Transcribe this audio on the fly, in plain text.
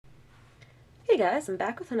guys, I'm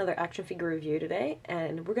back with another action figure review today,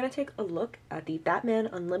 and we're going to take a look at the Batman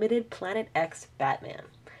Unlimited Planet X Batman.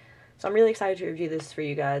 So I'm really excited to review this for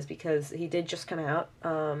you guys because he did just come out.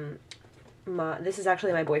 This is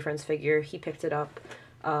actually my boyfriend's figure. He picked it up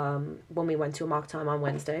when we went to Amok Time on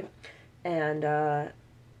Wednesday. And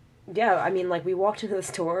yeah, I mean, like, we walked into the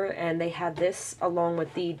store and they had this along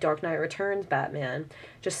with the Dark Knight Returns Batman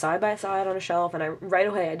just side by side on a shelf, and right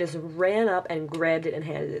away I just ran up and grabbed it and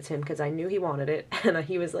handed it to him because I knew he wanted it, and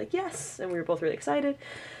he was like, yes, and we were both really excited.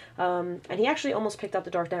 And he actually almost picked up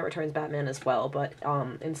the Dark Knight Returns Batman as well, but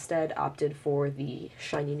instead opted for the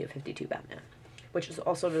shiny New 52 Batman, which is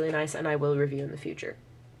also really nice, and I will review in the future.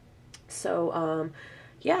 So,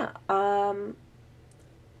 yeah,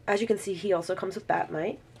 as you can see, he also comes with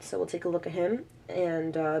Batmite, so we'll take a look at him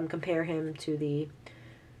and compare him to the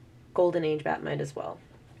Golden Age Batmite as well,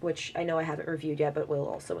 which I know I haven't reviewed yet, but will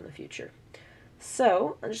also in the future.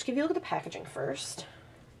 So, I'll just give you a look at the packaging first.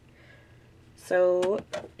 So,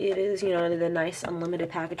 it is, you know, the nice unlimited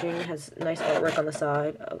packaging, has nice artwork on the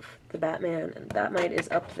side of the Batman, and Batmite is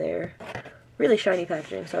up there. Really shiny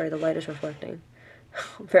packaging, sorry, the light is reflecting.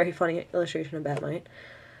 Very funny illustration of Batmite.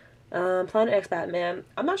 Planet X Batman.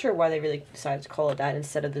 I'm not sure why they really decided to call it that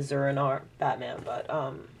instead of the Zur-En-Arrrh Batman, but,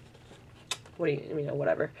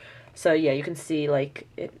 whatever. So, yeah, you can see, like,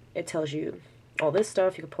 it tells you all this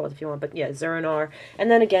stuff. You can pause if you want, but, yeah, Zur-En-Arrrh. And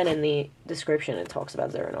then, again, in the description, it talks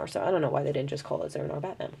about Zur-En-Arrrh, so I don't know why they didn't just call it Zur-En-Arrrh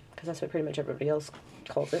Batman, because that's what pretty much everybody else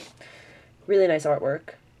calls it. Really nice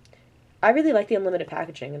artwork. I really like the unlimited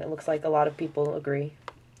packaging, and it looks like a lot of people agree.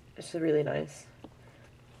 It's really nice.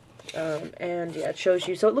 And yeah, it shows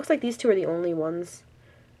you, so it looks like these two are the only ones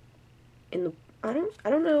in the, I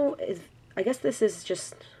don't know if, I guess this is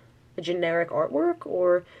just a generic artwork,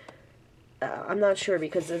 or, I'm not sure,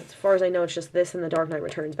 because as far as I know, it's just this and the Dark Knight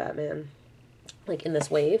Returns Batman, like, in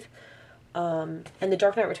this wave. And the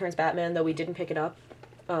Dark Knight Returns Batman, though we didn't pick it up,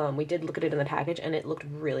 we did look at it in the package, and it looked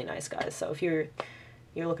really nice, guys, so if you're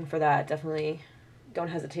looking for that, definitely don't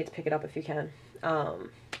hesitate to pick it up if you can.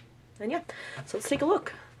 And yeah, so let's take a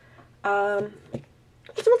look. So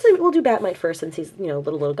we'll do Batmite first, since he's, you know,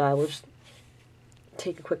 little guy. We'll just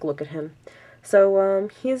take a quick look at him. So,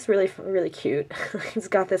 he's really cute. He's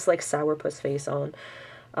got this, like, sourpuss face on.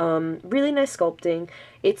 Really nice sculpting.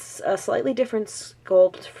 It's a slightly different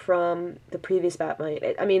sculpt from the previous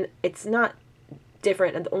Batmite. I mean, it's not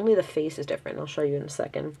different, and only the face is different. I'll show you in a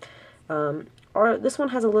second. This one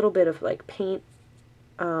has a little bit of, like, paint,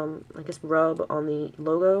 I guess, rub on the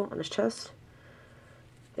logo on his chest.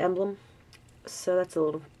 The emblem. So that's a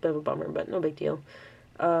little bit of a bummer, but no big deal.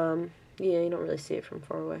 Yeah, you don't really see it from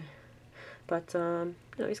far away. But, you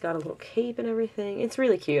know, he's got a little cape and everything. It's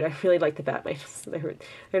really cute. I really like the Batmites.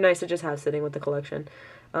 They're nice to just have sitting with the collection.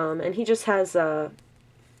 And he just has,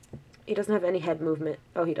 he doesn't have any head movement.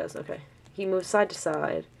 Oh, he does, okay. He moves side to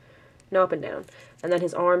side. No, up and down. And then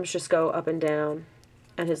his arms just go up and down.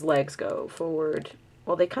 And his legs go forward.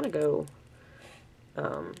 Well, they kind of go,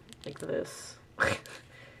 like this.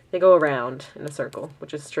 They go around in a circle,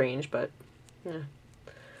 which is strange, but, yeah.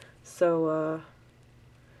 So,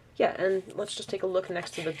 yeah, and let's just take a look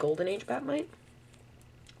next to the Golden Age Batmite.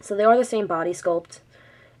 So they are the same body sculpt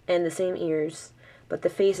and the same ears, but the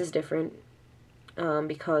face is different,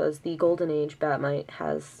 because the Golden Age Batmite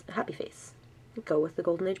has a happy face. Go with the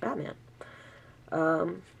Golden Age Batman.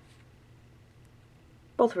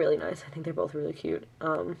 Both really nice. I think they're both really cute.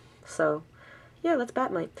 So, yeah, that's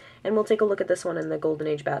Batmite. And we'll take a look at this one in the Golden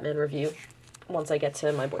Age Batman review once I get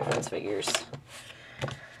to my boyfriend's figures.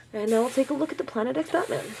 And now we'll take a look at the Planet X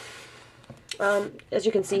Batman. As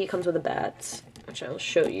you can see, he comes with a bat, which I'll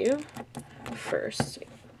show you first.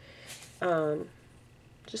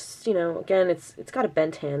 Just, you know, again, it's got a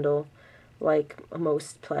bent handle, like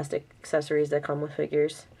most plastic accessories that come with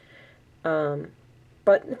figures.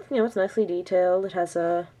 But, you know, it's nicely detailed. It has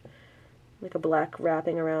like a black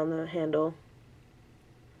wrapping around the handle.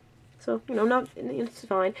 So, you know, it's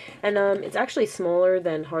fine. And, it's actually smaller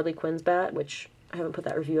than Harley Quinn's bat, which I haven't put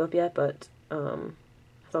that review up yet, but, I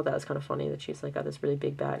thought that was kind of funny that she's, like, got this really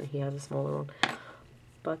big bat and he has a smaller one.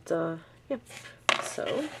 But, yeah.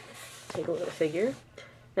 So, take a look at the figure.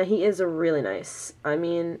 Now, he is a really nice. I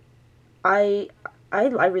mean, I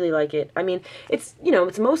really like it. I mean, it's, you know,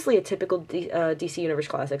 it's mostly a typical DC Universe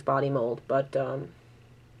Classics body mold, but,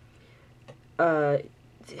 the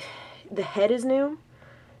head is new.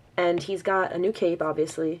 And he's got a new cape,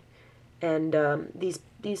 obviously, and these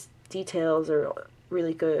details are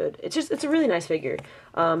really good. It's a really nice figure.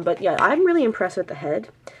 But yeah, I'm really impressed with the head.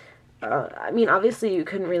 I mean, obviously you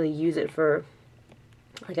couldn't really use it for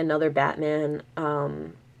like another Batman.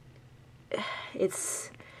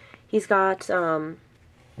 He's got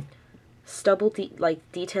stubble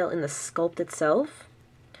detail in the sculpt itself.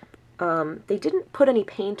 They didn't put any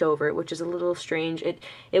paint over it, which is a little strange.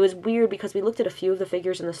 It was weird because we looked at a few of the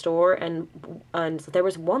figures in the store, and there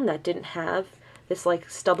was one that didn't have this like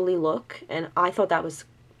stubbly look, and I thought that was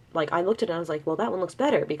like, I looked at it and I was like, well, that one looks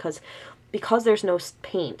better because there's no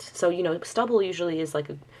paint. So, you know, stubble usually is like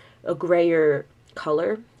a grayer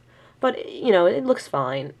color, but you know, it looks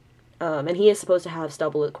fine. And he is supposed to have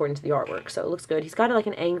stubble according to the artwork, so it looks good. He's got like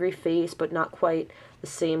an angry face, but not quite the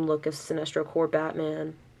same look as Sinestro Corps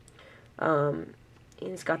Batman.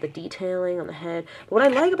 He's got the detailing on the head. But what I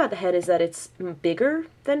like about the head is that it's bigger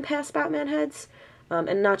than past Batman heads,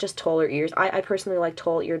 and not just taller ears. I personally like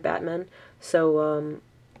tall-eared Batman, so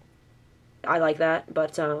I like that.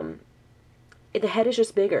 But the head is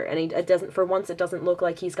just bigger, and it doesn't, for once, it doesn't look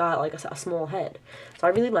like he's got like a small head. So I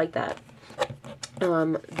really like that.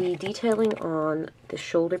 The detailing on the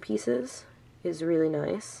shoulder pieces is really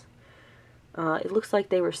nice. It looks like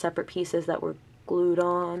they were separate pieces that were glued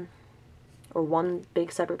on, or one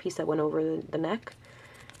big separate piece that went over the neck,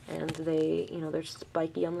 and they, you know, they're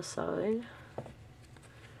spiky on the side.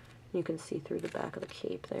 You can see through the back of the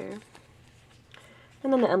cape there.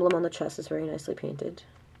 And then the emblem on the chest is very nicely painted.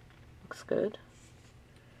 Looks good.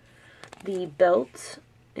 The belt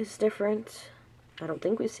is different. I don't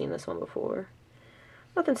think we've seen this one before.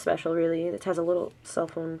 Nothing special, really. It has a little cell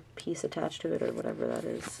phone piece attached to it, or whatever that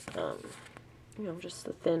is. You know, just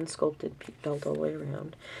a thin, sculpted belt all the way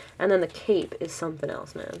around. And then the cape is something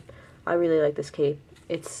else, man. I really like this cape.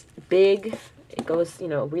 It's big. It goes, you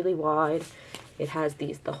know, really wide. It has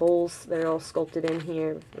the holes, they're all sculpted in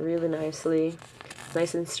here really nicely. It's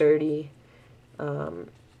nice and sturdy. The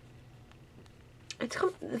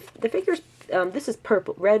figures, this is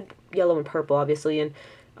purple, red, yellow, and purple, obviously, and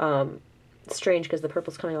it's strange because the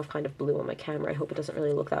purple's coming off kind of blue on my camera. I hope it doesn't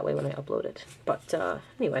really look that way when I upload it. But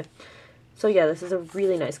anyway. So yeah, this is a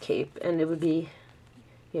really nice cape, and it would be,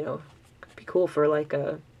 you know, be cool for like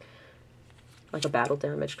a battle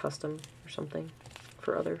damage custom or something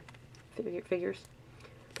for other figures.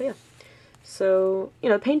 But yeah, so you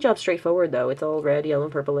know, the paint job's straightforward though. It's all red, yellow,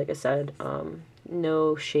 and purple, like I said.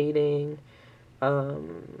 No shading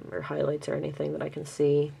or highlights or anything that I can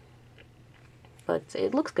see. But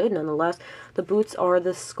it looks good nonetheless. The boots are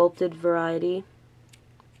the sculpted variety.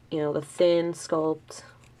 You know, the thin sculpt.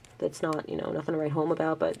 That's not, you know, nothing to write home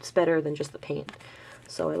about, but it's better than just the paint.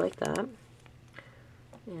 So I like that.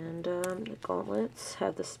 And the gauntlets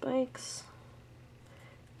have the spikes.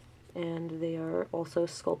 And they are also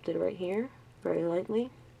sculpted right here, very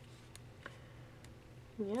lightly.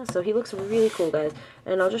 Yeah, so he looks really cool, guys.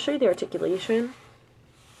 And I'll just show you the articulation.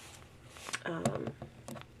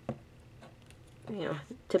 You know,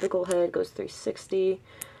 typical head goes 360,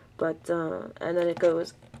 but, and then it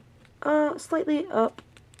goes slightly up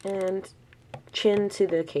and chin to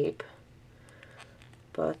the cape,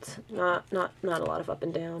 but not a lot of up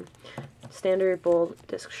and down. Standard bold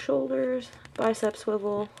disc shoulders, bicep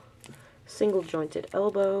swivel, single jointed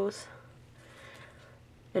elbows,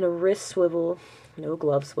 and a wrist swivel, no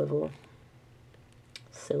glove swivel.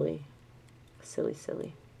 Silly,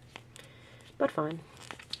 but fine.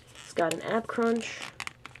 It's got an ab crunch,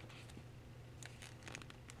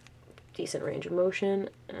 decent range of motion,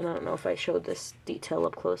 and I don't know if I showed this detail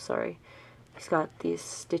up close, sorry. He's got these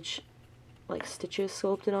stitches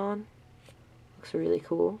sculpted on. Looks really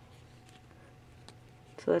cool.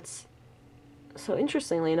 So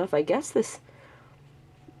interestingly enough, I guess this,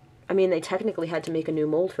 I mean, they technically had to make a new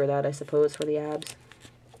mold for that, I suppose, for the abs.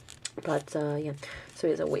 But, yeah. So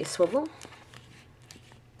he has a waist swivel.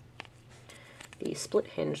 The split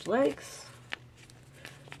hinged legs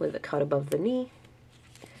with a cut above the knee.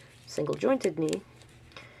 Single jointed knee,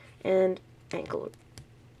 and ankle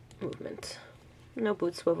movement. No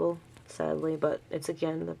boot swivel, sadly, but it's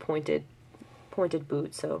again the pointed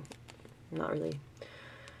boot, so not really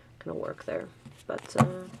gonna work there. But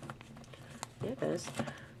yeah, guys.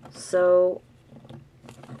 So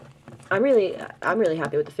I'm really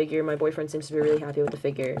happy with the figure. My boyfriend seems to be really happy with the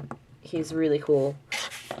figure. He's really cool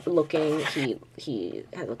looking. He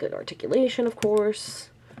has a good articulation, of course.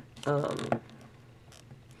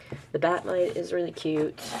 The Batmite is really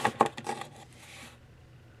cute.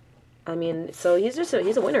 I mean, so he's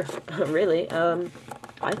a winner, really,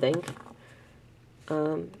 I think.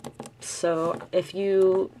 So if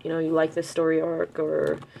you like this story arc,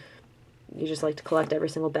 or you just like to collect every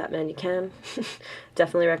single Batman you can,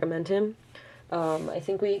 definitely recommend him. I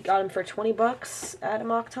think we got him for $20 at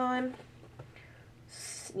Amok Time.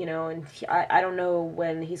 You know, and I don't know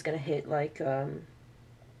when he's gonna hit like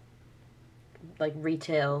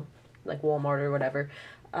retail, like Walmart or whatever.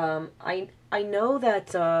 I know that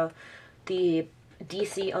the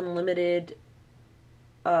DC Unlimited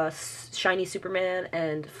Shiny Superman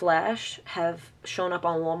and Flash have shown up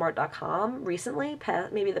on Walmart.com recently,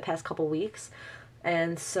 maybe the past couple weeks.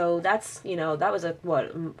 And so that's, that was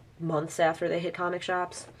months after they hit comic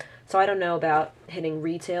shops. So I don't know about hitting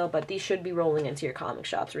retail, but these should be rolling into your comic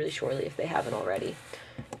shops really shortly if they haven't already.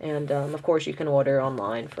 And of course you can order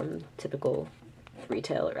online from typical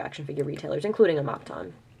retail or action figure retailers, including a Mop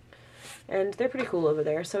Time. And they're pretty cool over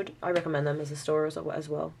there, so I recommend them as a store as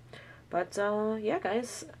well. But yeah,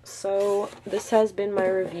 guys, so this has been my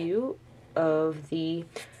review of the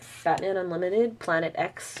Batman Unlimited Planet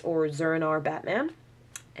X or Zur-En-Arrh Batman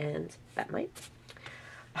and Batmite.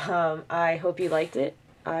 I hope you liked it.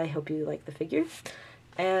 I hope you liked the figure.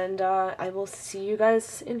 And I will see you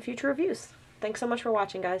guys in future reviews. Thanks so much for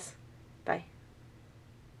watching, guys. Bye.